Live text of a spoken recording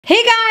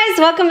Hey guys,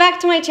 welcome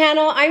back to my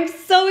channel. I'm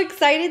so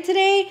excited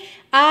today.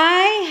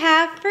 I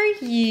have for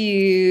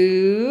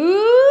you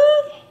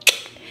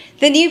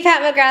the new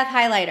Pat McGrath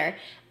highlighter.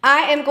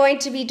 I am going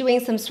to be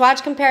doing some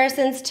swatch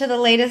comparisons to the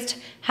latest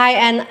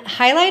high-end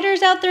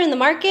highlighters out there in the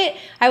market.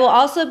 I will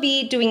also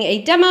be doing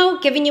a demo,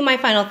 giving you my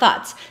final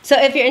thoughts. So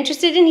if you're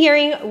interested in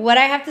hearing what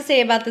I have to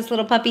say about this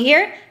little puppy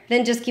here,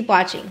 then just keep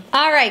watching.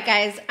 All right,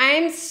 guys,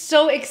 I'm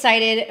so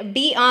excited,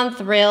 beyond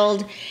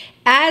thrilled.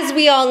 As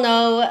we all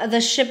know,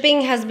 the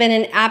shipping has been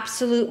an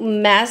absolute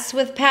mess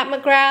with Pat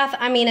McGrath.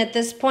 I mean, at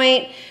this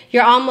point,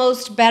 you're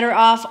almost better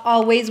off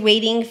always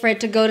waiting for it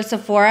to go to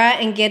Sephora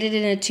and get it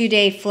in a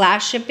 2-day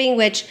flash shipping,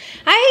 which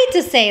I hate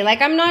to say,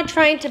 like, I'm not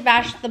trying to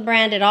bash the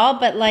brand at all,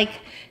 but like,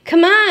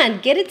 come on,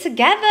 get it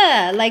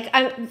together. Like,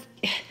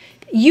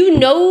 you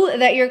know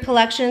that your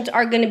collections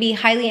are going to be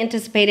highly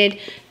anticipated.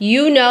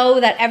 You know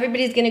that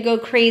everybody's going to go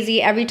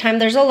crazy every time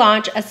there's a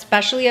launch,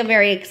 especially a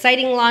very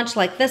exciting launch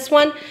like this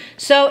one.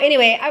 So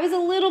anyway, I was a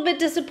little bit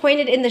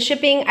disappointed in the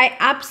shipping.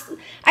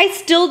 I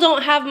still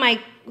don't have my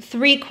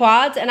 3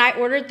 quads, and I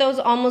ordered those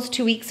almost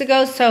 2 weeks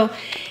ago. So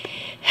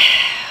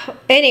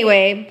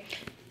anyway,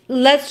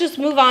 let's just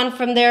move on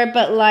from there.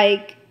 But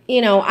like,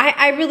 you know,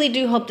 I really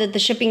do hope that the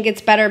shipping gets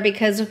better,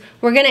 because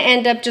we're going to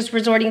end up just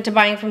resorting to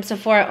buying from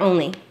Sephora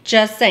only.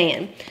 Just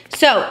saying.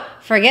 So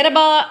forget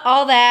about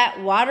all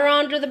that. Water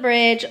under the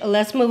bridge.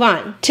 Let's move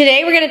on.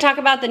 Today we're going to talk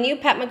about the new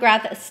Pat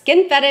McGrath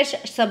Skin Fetish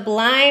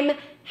Sublime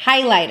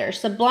Highlighter.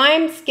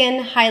 Sublime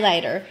Skin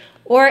Highlighter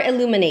or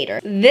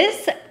Illuminator.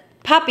 This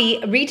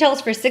puppy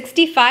retails for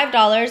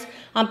 $65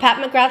 on Pat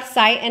McGrath's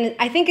site, and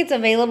I think it's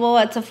available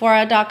at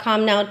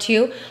Sephora.com now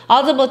too.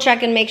 I'll double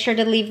check and make sure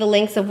to leave the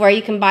links of where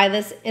you can buy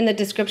this in the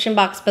description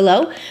box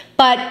below,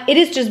 but it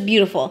is just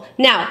beautiful.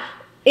 Now,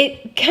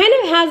 it kind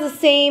of has the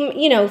same,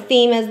 you know,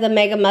 theme as the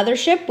Mega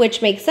Mothership,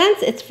 which makes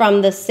sense. It's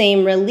from the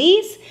same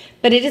release,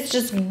 but it is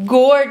just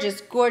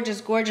gorgeous,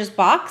 gorgeous, gorgeous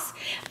box.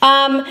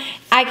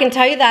 I can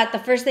tell you that the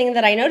first thing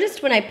that I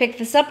noticed when I picked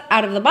this up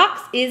out of the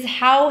box is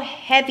how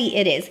heavy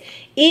it is.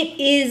 It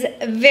is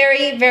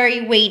very,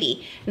 very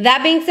weighty.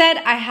 That being said,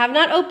 I have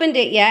not opened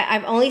it yet.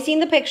 I've only seen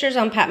the pictures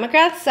on Pat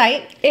McGrath's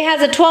site. It has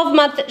a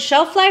 12-month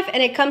shelf life,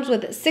 and it comes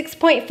with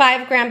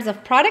 6.5 grams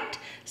of product.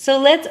 So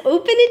let's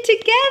open it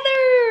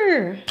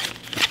together.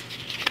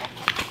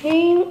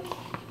 Okay.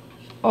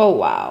 Oh,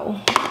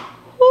 wow.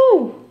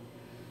 Woo.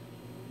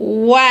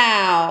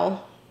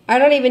 Wow. I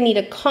don't even need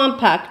a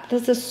compact.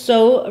 This is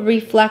so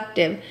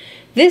reflective.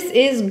 This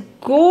is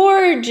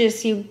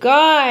gorgeous, you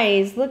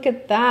guys. Look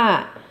at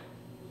that.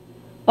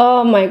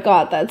 Oh my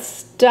God, that's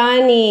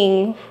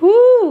stunning.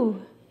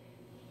 Whoo.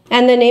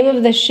 And the name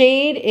of the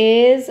shade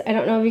is, I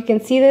don't know if you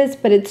can see this,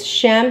 but it's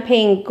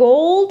Champagne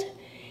Gold.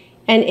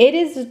 And it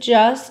is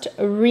just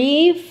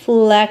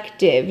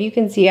reflective. You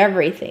can see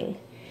everything.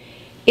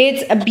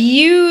 It's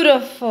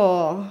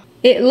beautiful.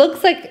 It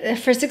looks like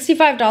for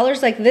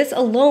 $65, like this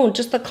alone,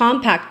 just the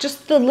compact,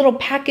 just the little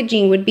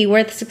packaging would be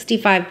worth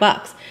 65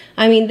 bucks.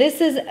 I mean,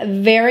 this is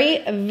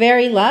very,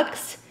 very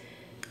luxe.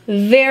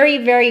 Very,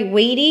 very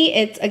weighty.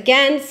 It's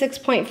again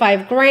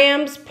 6.5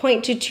 grams,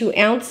 0.22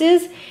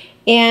 ounces.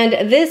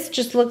 And this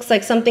just looks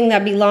like something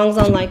that belongs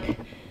on, like,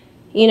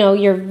 you know,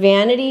 your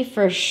vanity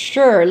for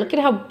sure. Look at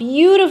how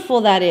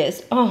beautiful that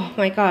is. Oh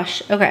my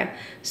gosh. Okay,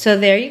 so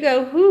there you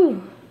go.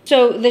 Whew.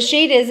 So the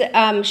shade is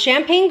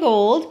Champagne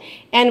Gold,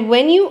 and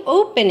when you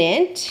open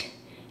it,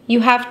 you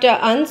have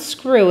to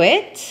unscrew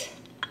it,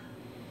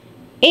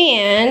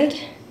 and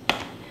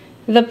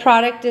the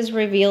product is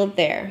revealed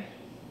there.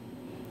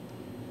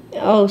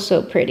 Oh,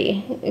 so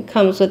pretty. It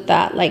comes with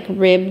that like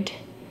ribbed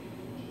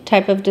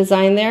type of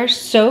design there.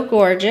 So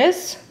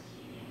gorgeous.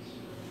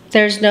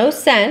 There's no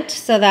scent,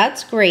 so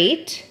that's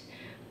great.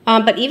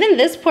 But even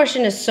this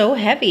portion is so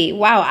heavy.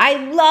 Wow,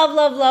 I love,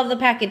 love, love the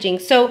packaging.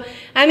 So,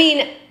 I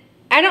mean,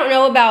 I don't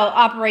know about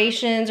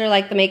operations or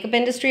like the makeup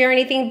industry or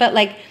anything, but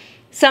like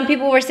some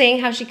people were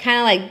saying how she kind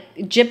of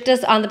like gypped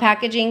us on the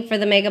packaging for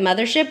the Mega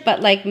Mothership,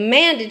 but like,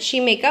 man, did she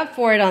make up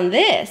for it on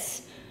this.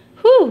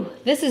 Whew,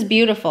 this is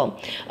beautiful.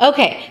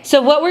 Okay,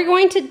 so what we're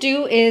going to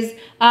do is,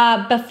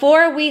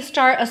 before we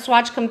start a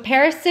swatch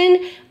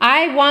comparison,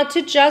 I want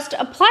to just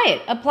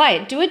apply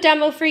it, do a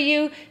demo for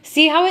you,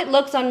 see how it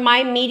looks on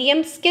my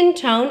medium skin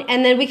tone,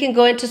 and then we can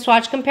go into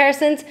swatch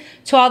comparisons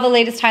to all the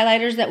latest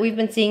highlighters that we've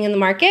been seeing in the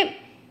market.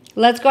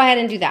 Let's go ahead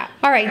and do that.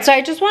 All right, so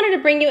I just wanted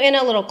to bring you in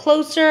a little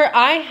closer.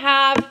 I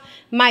have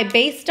my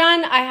base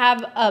done. I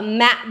have a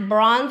matte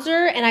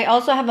bronzer, and I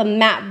also have a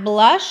matte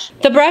blush.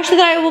 The brush that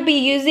I will be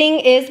using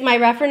is my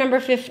Refer number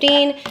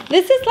 15.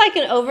 This is like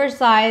an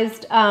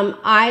oversized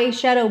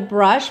eyeshadow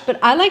brush, but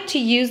I like to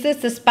use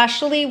this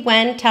especially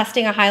when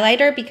testing a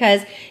highlighter,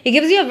 because it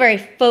gives you a very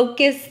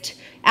focused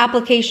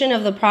application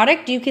of the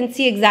product. You can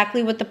see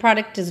exactly what the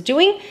product is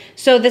doing.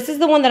 So this is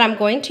the one that I'm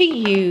going to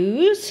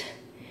use.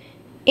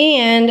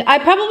 And I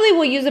probably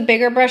will use a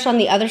bigger brush on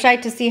the other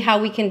side to see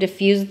how we can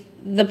diffuse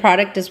the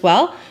product as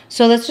well.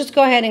 So let's just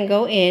go ahead and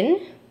go in.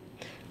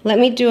 Let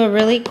me do a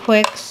really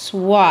quick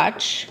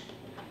swatch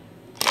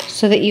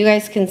so that you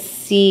guys can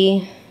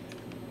see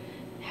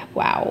how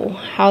wow,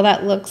 how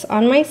that looks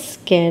on my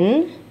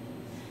skin.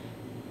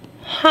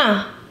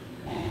 Huh.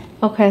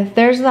 Okay,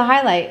 there's the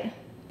highlight.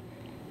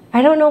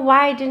 I don't know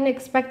why I didn't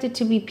expect it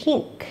to be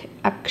pink,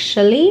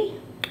 actually.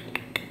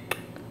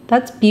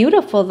 That's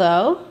beautiful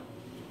though.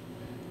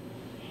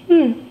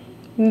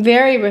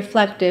 Very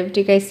reflective. Do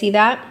you guys see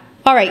that?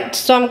 All right,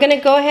 so I'm gonna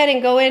go ahead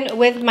and go in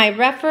with my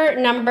Refer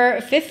number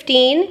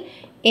 15,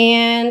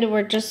 and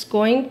we're just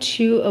going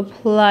to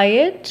apply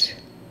it.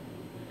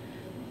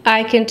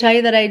 I can tell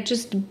you that I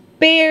just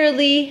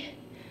barely,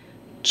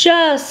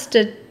 just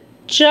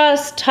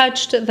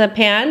touched the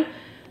pan.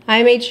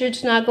 I made sure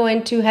to not go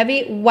in too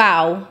heavy.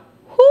 Wow.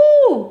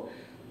 Whoo!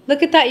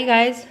 Look at that, you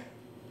guys.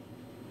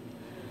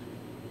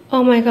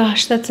 Oh my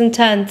gosh, that's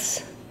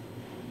intense.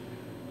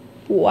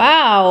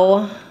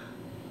 Wow.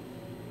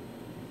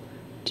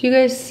 Do you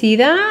guys see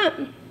that?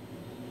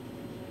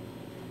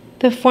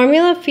 The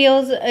formula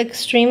feels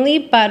extremely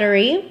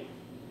buttery.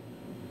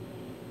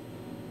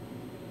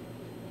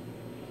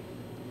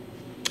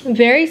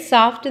 Very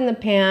soft in the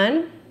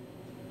pan.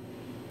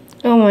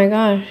 Oh my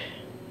gosh.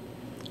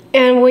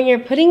 And when you're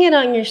putting it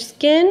on your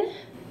skin,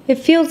 it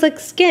feels like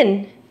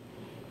skin.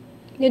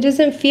 It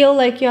doesn't feel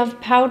like you have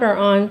powder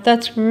on.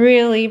 That's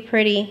really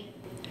pretty.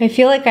 I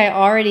feel like I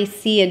already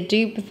see a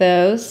dupe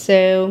though,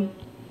 so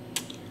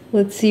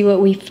let's see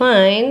what we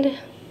find.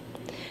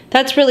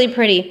 That's really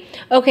pretty.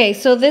 Okay,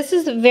 so this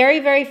is very,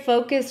 very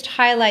focused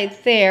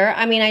highlight there.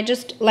 I mean,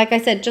 like I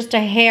said, just a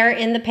hair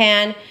in the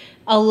pan.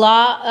 A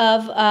lot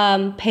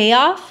of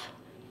payoff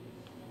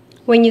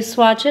when you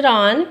swatch it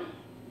on.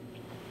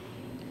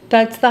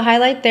 That's the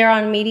highlight there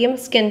on medium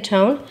skin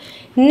tone.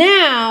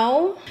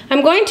 Now,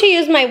 I'm going to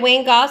use my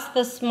Wayne Goss,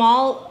 the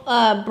small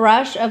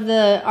brush of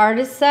the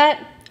artist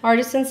set,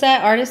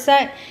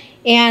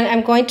 and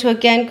I'm going to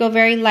again go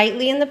very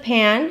lightly in the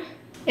pan.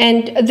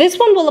 And this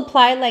one will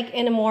apply like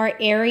in a more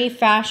airy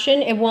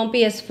fashion. It won't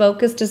be as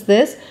focused as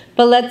this,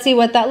 but let's see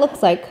what that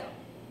looks like.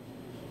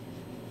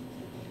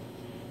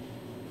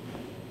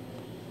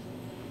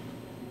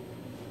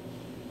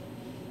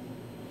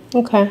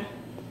 Okay.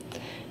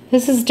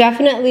 This is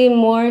definitely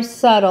more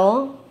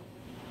subtle.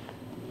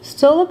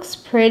 Still looks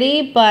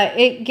pretty, but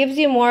it gives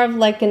you more of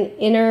like an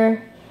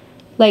inner,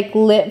 like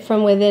lit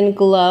from within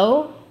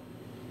glow.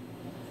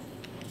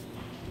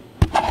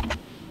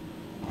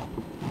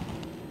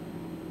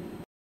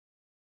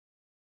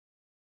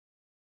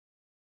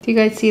 Do you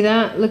guys see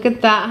that? Look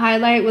at that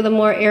highlight with a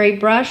more airy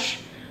brush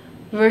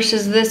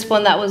versus this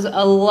one that was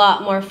a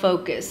lot more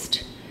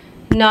focused.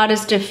 Not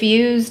as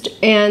diffused,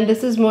 and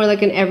this is more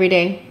like an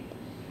everyday.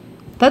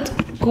 That's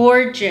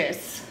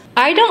gorgeous.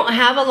 I don't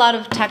have a lot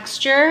of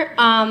texture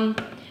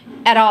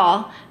at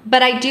all,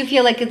 but I do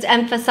feel like it's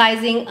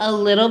emphasizing a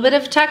little bit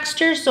of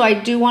texture, so I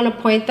do want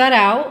to point that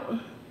out.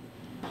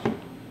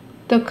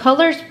 The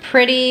color's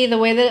pretty, the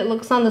way that it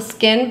looks on the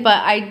skin,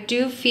 but I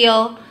do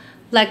feel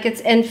like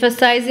it's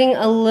emphasizing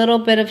a little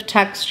bit of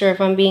texture, if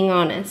I'm being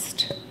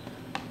honest.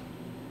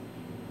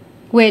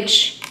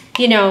 Which,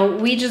 you know,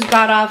 we just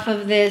got off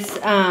of this,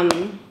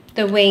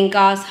 the Wayne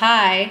Goss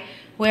High,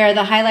 where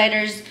the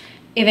highlighters,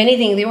 if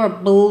anything, they were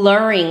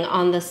blurring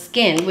on the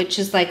skin, which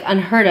is like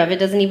unheard of. It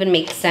doesn't even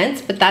make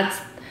sense, but that's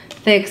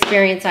the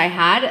experience I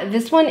had.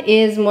 This one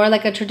is more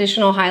like a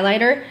traditional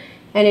highlighter,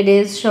 and it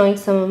is showing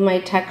some of my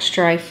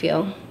texture, I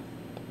feel.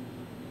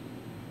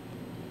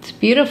 It's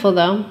beautiful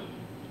though.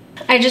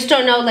 I just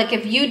don't know, like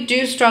if you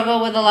do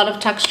struggle with a lot of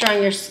texture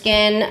on your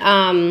skin,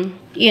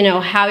 you know,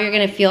 how you're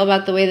gonna feel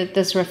about the way that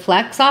this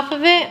reflects off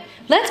of it.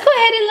 Let's go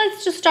ahead and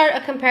let's just start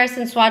a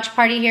comparison swatch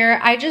party here.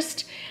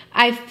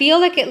 I feel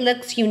like it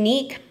looks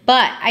unique,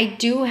 but I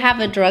do have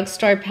a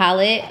drugstore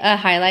palette, a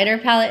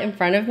highlighter palette in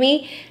front of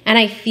me, and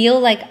I feel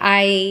like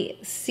I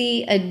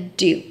see a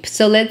dupe.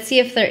 So let's see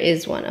if there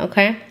is one,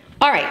 okay?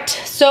 All right,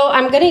 so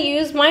I'm gonna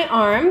use my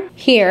arm.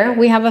 Here,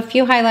 we have a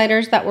few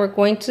highlighters that we're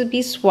going to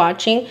be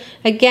swatching.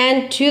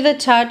 Again, to the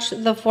touch,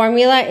 the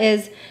formula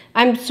is,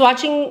 I'm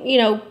swatching, you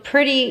know,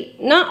 pretty,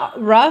 not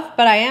rough,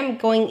 but I am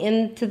going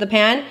into the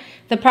pan.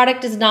 The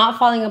product is not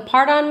falling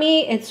apart on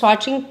me. It's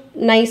swatching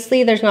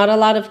nicely. There's not a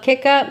lot of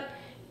kick up.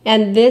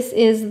 And this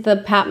is the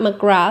Pat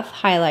McGrath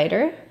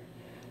highlighter.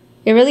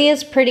 It really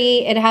is pretty.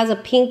 It has a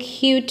pink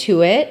hue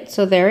to it.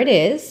 So there it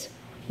is.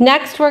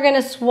 Next, we're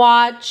gonna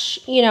swatch,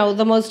 you know,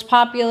 the most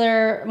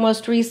popular,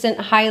 most recent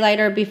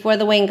highlighter before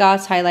the Wayne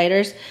Goss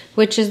highlighters,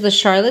 which is the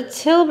Charlotte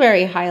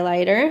Tilbury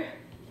highlighter.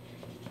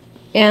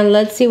 And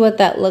let's see what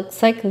that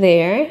looks like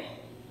there.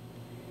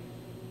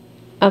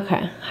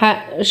 Okay,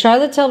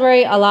 Charlotte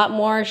Tilbury, a lot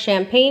more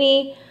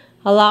champagne-y,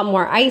 a lot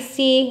more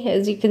icy,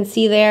 as you can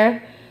see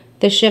there.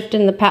 The shift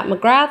in the Pat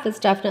McGrath is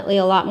definitely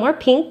a lot more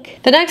pink.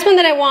 The next one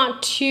that I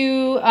want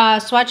to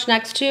swatch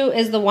next to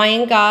is the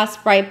Wayne Goss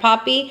Bright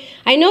Poppy.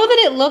 I know that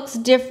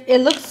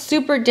it looks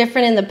super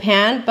different in the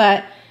pan,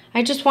 but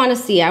I just want to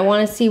see. I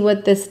want to see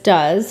what this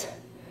does.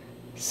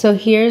 So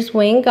here's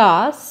Wayne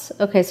Goss.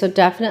 Okay, so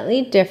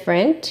definitely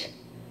different.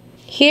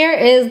 Here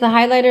is the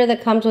highlighter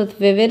that comes with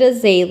Vivid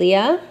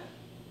Azalea,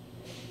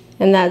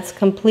 and that's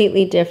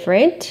completely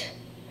different.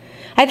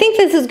 I think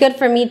this is good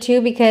for me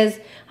too because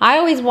I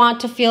always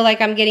want to feel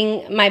like I'm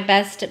getting my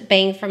best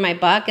bang for my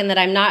buck and that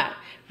I'm not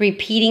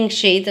repeating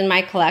shades in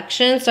my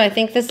collection. So I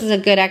think this is a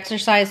good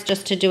exercise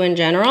just to do in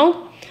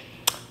general.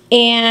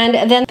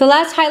 And then the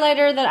last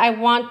highlighter that I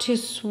want to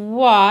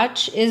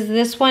swatch is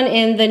this one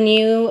in the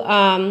new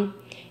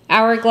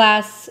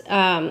Hourglass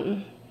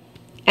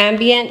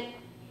Ambient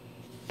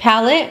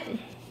palette.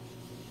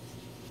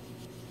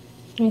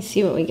 Let me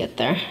see what we get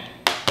there.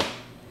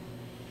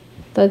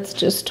 That's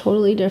just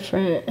totally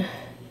different.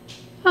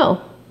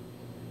 Oh,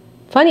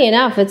 funny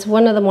enough, it's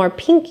one of the more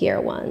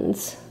pinkier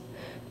ones.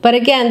 But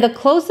again, the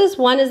closest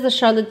one is the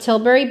Charlotte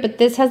Tilbury, but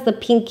this has the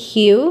pink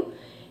hue,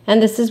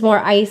 and this is more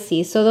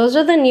icy. So those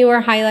are the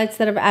newer highlights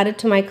that I've added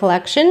to my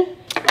collection.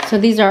 So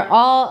these are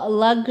all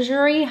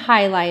luxury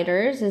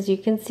highlighters, as you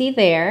can see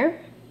there.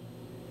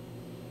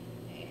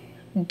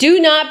 Do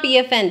not be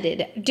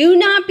offended. Do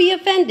not be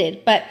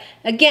offended. But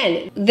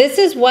again, this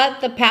is what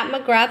the Pat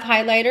McGrath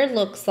highlighter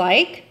looks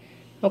like.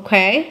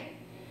 Okay?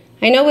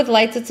 I know with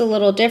lights it's a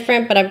little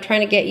different, but I'm trying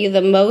to get you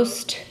the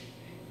most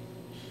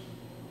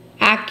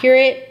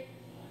accurate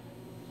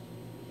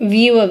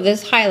view of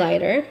this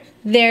highlighter.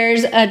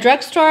 There's a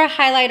drugstore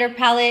highlighter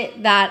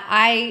palette that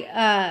I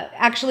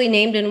actually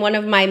named in one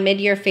of my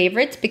mid-year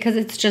favorites because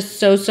it's just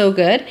so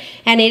good,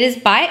 and it is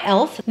by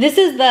e.l.f. This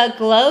is the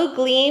Glow,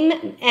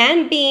 Gleam,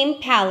 and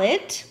Beam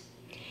palette,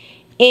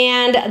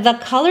 and the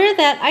color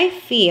that I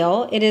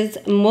feel it is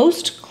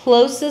most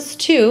closest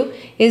to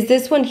is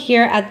this one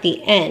here at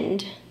the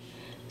end.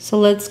 So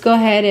let's go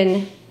ahead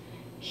and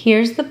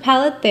here's the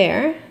palette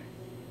there,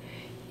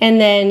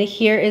 and then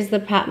here is the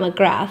Pat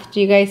McGrath.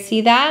 Do you guys see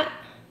that?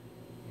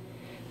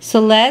 So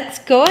let's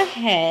go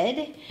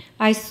ahead.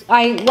 I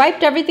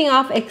wiped everything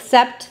off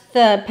except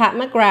the Pat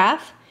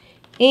McGrath,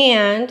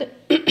 and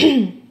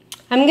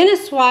I'm going to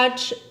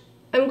swatch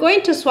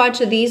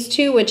these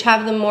two, which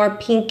have the more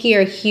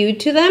pinkier hue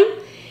to them,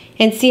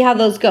 and see how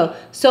those go.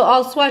 So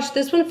I'll swatch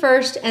this one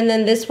first, and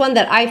then this one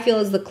that I feel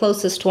is the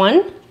closest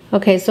one.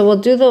 Okay, so we'll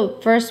do the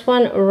first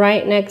one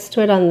right next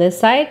to it on this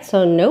side.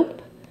 So nope.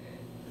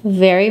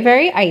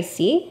 Very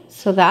icy,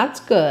 so that's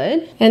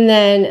good. And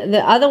then the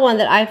other one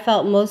that I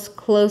felt most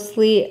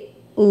closely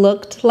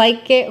looked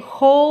like it.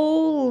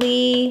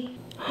 Holy,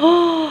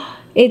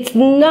 it's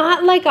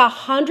not like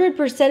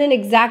 100% an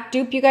exact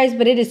dupe, you guys,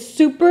 but it is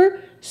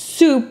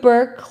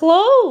super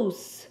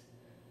close.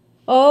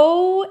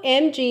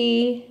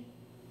 OMG,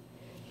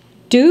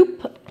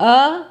 dupe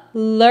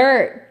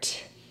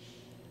alert.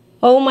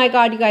 Oh my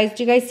God, you guys,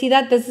 do you guys see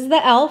that? This is the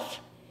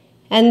e.l.f.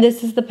 and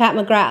this is the Pat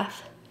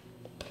McGrath.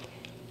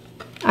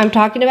 I'm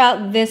talking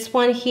about this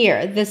one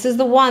here. This is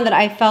the one that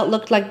I felt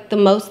looked like the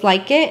most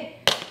like it,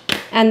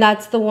 and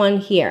that's the one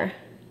here.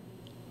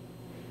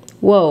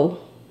 Whoa.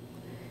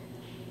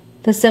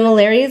 The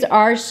similarities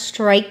are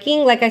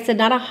striking. Like I said,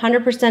 not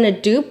 100% a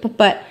dupe,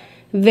 but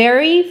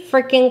very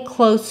freaking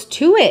close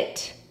to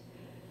it.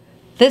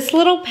 This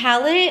little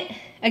palette,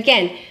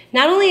 again,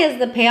 not only is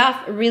the payoff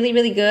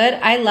really good,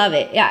 I love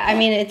it. Yeah, I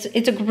mean, it's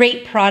a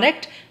great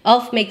product.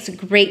 e.l.f. makes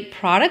great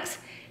products.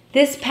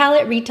 This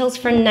palette retails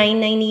for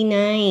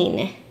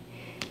 $9.99.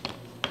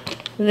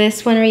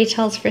 This one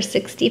retails for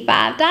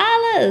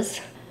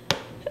 $65.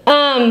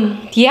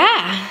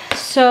 Yeah,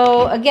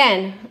 so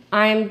again,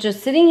 I'm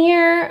just sitting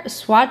here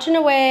swatching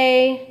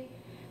away.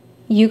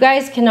 You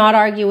guys cannot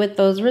argue with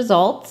those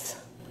results.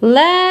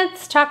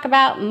 Let's talk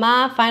about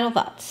my final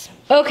thoughts.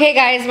 Okay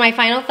guys, my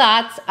final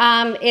thoughts.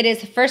 It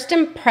is first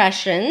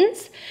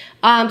impressions.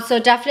 So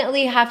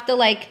definitely have to,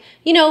 like,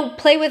 you know,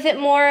 play with it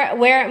more,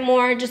 wear it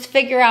more, just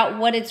figure out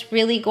what it's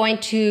really going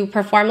to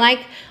perform like.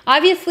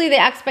 Obviously,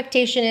 the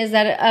expectation is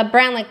that a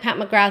brand like Pat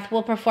McGrath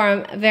will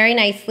perform very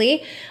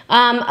nicely.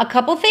 A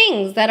couple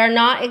things that are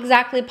not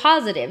exactly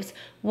positives.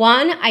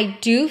 One, I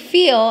do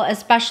feel,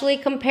 especially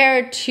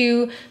compared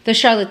to the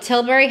Charlotte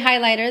Tilbury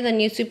highlighter, the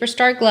new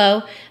Superstar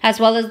Glow, as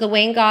well as the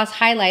Wayne Goss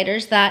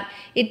highlighters, that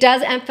it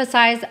does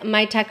emphasize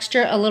my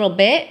texture a little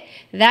bit.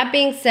 That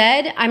being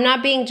said, I'm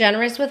not being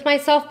generous with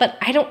myself, but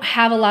I don't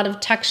have a lot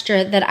of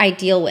texture that I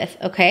deal with,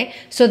 okay?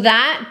 So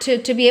that,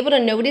 to be able to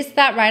notice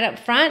that right up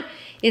front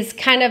is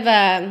kind of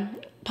a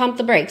pump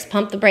the brakes,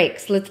 pump the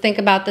brakes. Let's think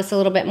about this a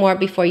little bit more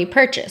before you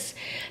purchase.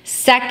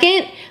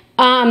 Second,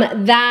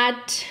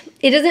 that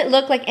it doesn't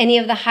look like any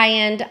of the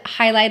high-end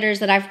highlighters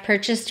that I've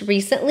purchased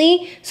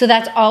recently, so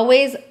that's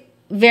always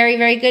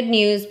very good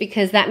news,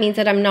 because that means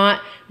that I'm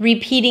not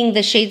repeating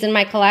the shades in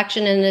my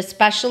collection, and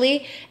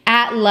especially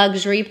at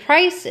luxury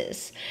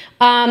prices.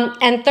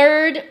 And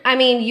third, I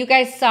mean, you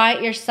guys saw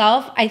it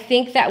yourself. I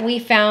think that we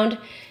found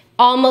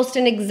almost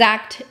an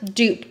exact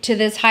dupe to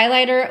this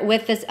highlighter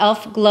with this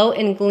e.l.f. Glow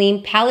and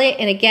Gleam palette.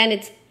 And again,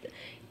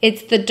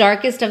 it's the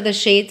darkest of the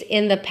shades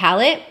in the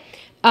palette.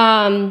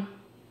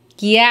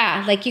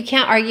 Yeah, like you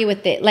can't argue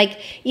with it. Like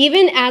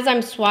even as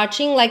I'm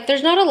swatching, like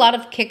there's not a lot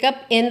of kick up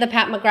in the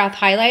Pat McGrath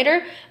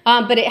highlighter,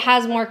 but it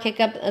has more kick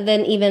up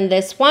than even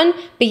this one.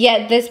 But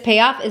yet this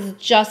payoff is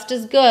just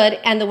as good,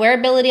 and the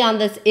wearability on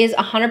this is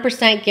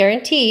 100%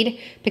 guaranteed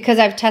because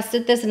I've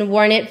tested this and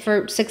worn it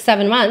for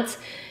 6-7 months.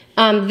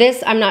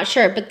 This, I'm not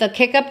sure, but the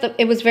Kick Up,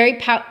 it was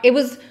it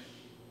was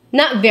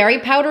not very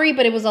powdery,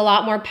 but it was a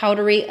lot more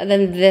powdery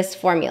than this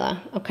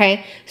formula,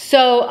 okay?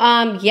 So,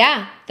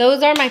 yeah,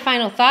 those are my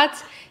final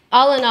thoughts.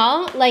 All in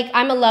all, like,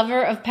 I'm a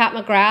lover of Pat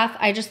McGrath.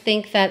 I just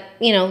think that,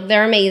 you know,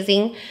 they're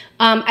amazing.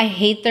 I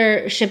hate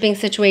their shipping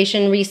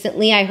situation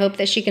recently. I hope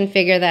that she can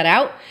figure that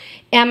out.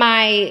 Am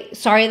I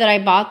sorry that I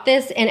bought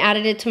this and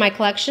added it to my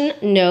collection?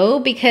 No,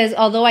 because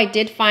although I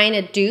did find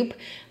a dupe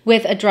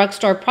with a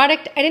drugstore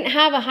product, I didn't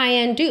have a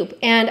high-end dupe.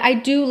 And I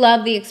do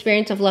love the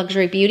experience of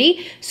luxury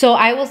beauty. So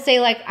I will say,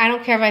 like, I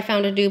don't care if I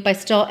found a dupe. I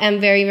still am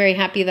very, very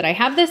happy that I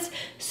have this.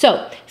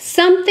 So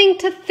something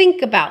to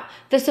think about.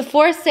 The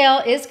Sephora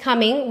sale is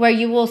coming where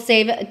you will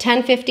save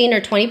 10, 15,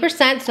 or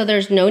 20%. So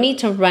there's no need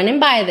to run and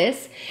buy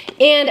this.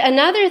 And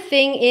another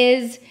thing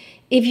is,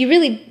 if you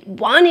really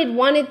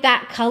wanted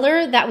that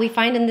color that we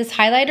find in this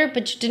highlighter,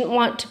 but you didn't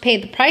want to pay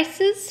the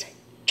prices,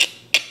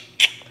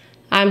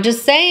 I'm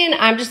just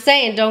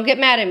saying, don't get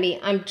mad at me.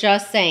 I'm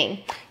just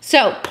saying.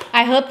 So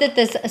I hope that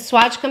this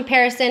swatch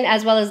comparison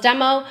as well as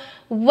demo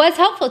was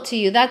helpful to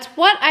you. That's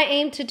what I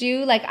aim to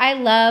do. Like, I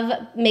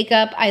love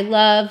makeup, I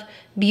love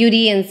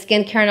beauty and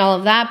skincare and all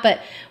of that,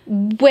 but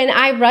when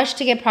I rush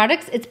to get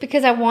products, it's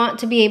because I want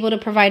to be able to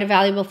provide a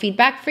valuable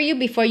feedback for you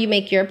before you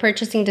make your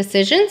purchasing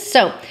decisions.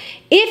 So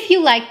if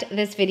you liked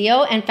this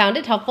video and found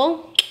it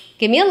helpful,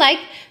 give me a like,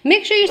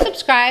 make sure you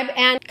subscribe,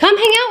 and come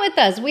hang out with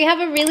us. We have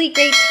a really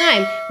great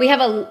time. We have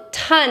a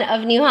ton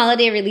of new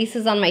holiday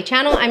releases on my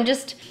channel.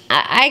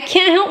 I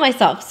can't help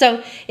myself.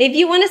 So if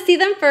you want to see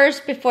them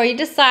first before you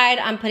decide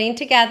on putting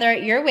together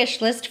your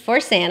wish list for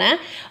Santa,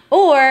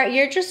 or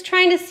you're just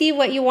trying to see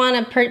what you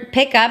want to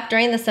pick up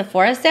during the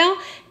Sephora sale,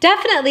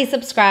 definitely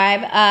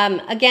subscribe.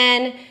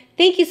 Again,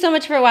 thank you so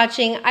much for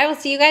watching. I will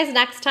see you guys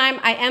next time.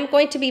 I am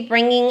going to be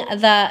bringing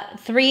the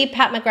 3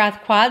 Pat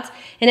McGrath quads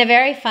in a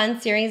very fun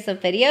series of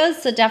videos,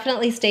 so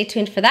definitely stay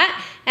tuned for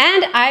that.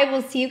 And I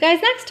will see you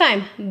guys next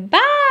time.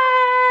 Bye!